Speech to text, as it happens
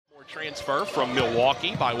Transfer from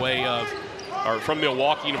Milwaukee by way of, or from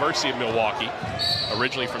Milwaukee, University of Milwaukee,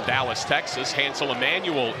 originally from Dallas, Texas. Hansel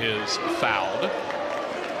Enmanuel is fouled,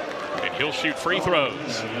 and he'll shoot free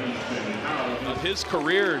throws. Of his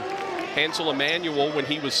career, Hansel Enmanuel, when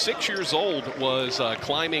he was 6 years old, was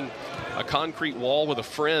climbing a concrete wall with a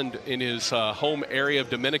friend in his home area of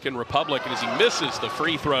Dominican Republic, and as he misses the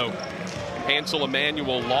free throw, Hansel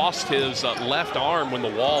Enmanuel lost his left arm when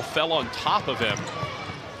the wall fell on top of him,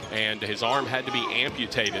 and his arm had to be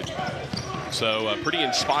amputated. So a pretty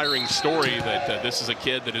inspiring story that this is a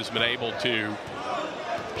kid that has been able to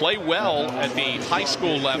play well at the high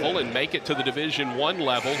school level and make it to the Division I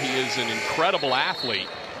level. He is an incredible athlete.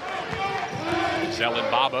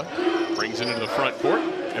 Zelen Baba brings it into the front court.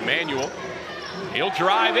 Enmanuel, he'll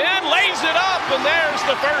drive in, lays it up, and there's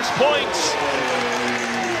the first points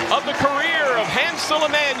of the career of Hansel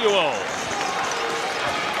Enmanuel.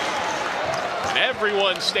 And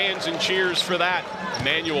everyone stands and cheers for that.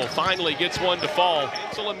 Enmanuel finally gets one to fall.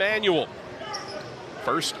 Hansel Enmanuel,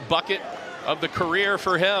 first bucket of the career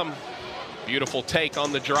for him. Beautiful take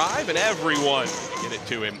on the drive, and everyone get it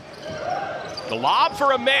to him. The lob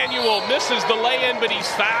for Enmanuel, misses the lay-in, but he's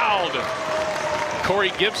fouled.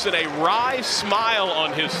 Corey Gibson, a wry smile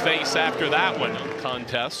on his face after that one.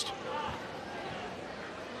 Contest.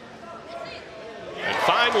 And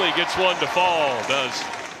finally gets one to fall, does.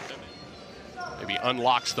 Maybe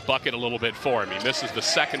unlocks the bucket a little bit for him. He misses the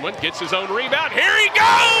second one, gets his own rebound. Here he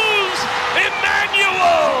goes!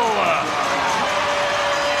 Enmanuel!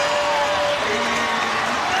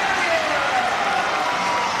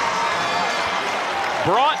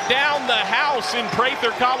 Brought down the house in Prather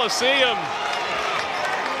Coliseum.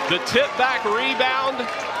 The tip back rebound,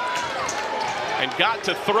 and got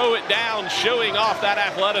to throw it down, showing off that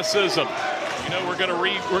athleticism. You know, we're gonna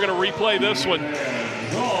replay this one.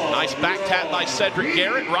 Nice back tap by Cedric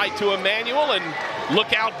Garrett, right to Enmanuel, and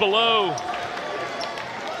look out below.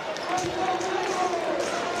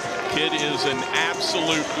 Kid is an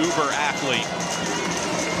absolute uber athlete.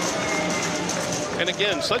 And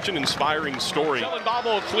again, such an inspiring story. Zelen Baba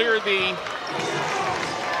will clear the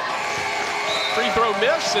free throw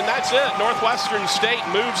miss, and that's it. Northwestern State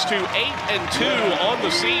moves to 8-2 on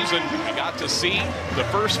the season. We got to see the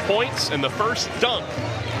first points and the first dunk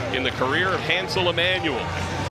in the career of Hansel Enmanuel.